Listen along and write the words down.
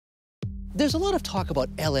There's a lot of talk about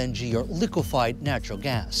LNG or liquefied natural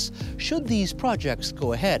gas. Should these projects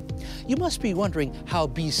go ahead? You must be wondering how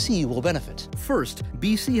BC will benefit. First,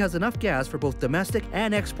 BC has enough gas for both domestic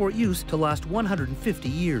and export use to last 150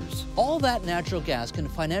 years. All that natural gas can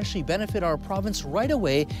financially benefit our province right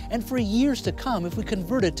away and for years to come if we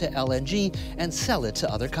convert it to LNG and sell it to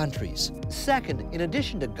other countries. Second, in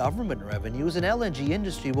addition to government revenues, an LNG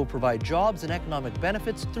industry will provide jobs and economic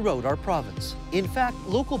benefits throughout our province. In fact,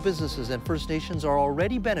 local businesses and First Nations are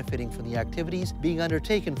already benefiting from the activities being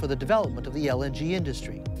undertaken for the development of the LNG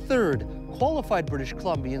industry. Third, qualified British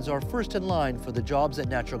Columbians are first in line for the jobs that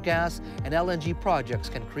natural gas and LNG projects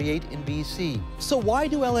can create in BC. So why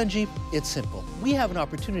do LNG? It's simple. We have an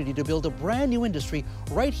opportunity to build a brand new industry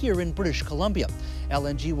right here in British Columbia.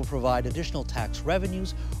 LNG will provide additional tax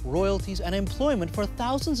revenues, royalties, and employment for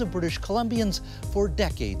thousands of British Columbians for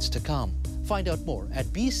decades to come. Find out more at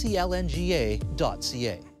bclnga.ca.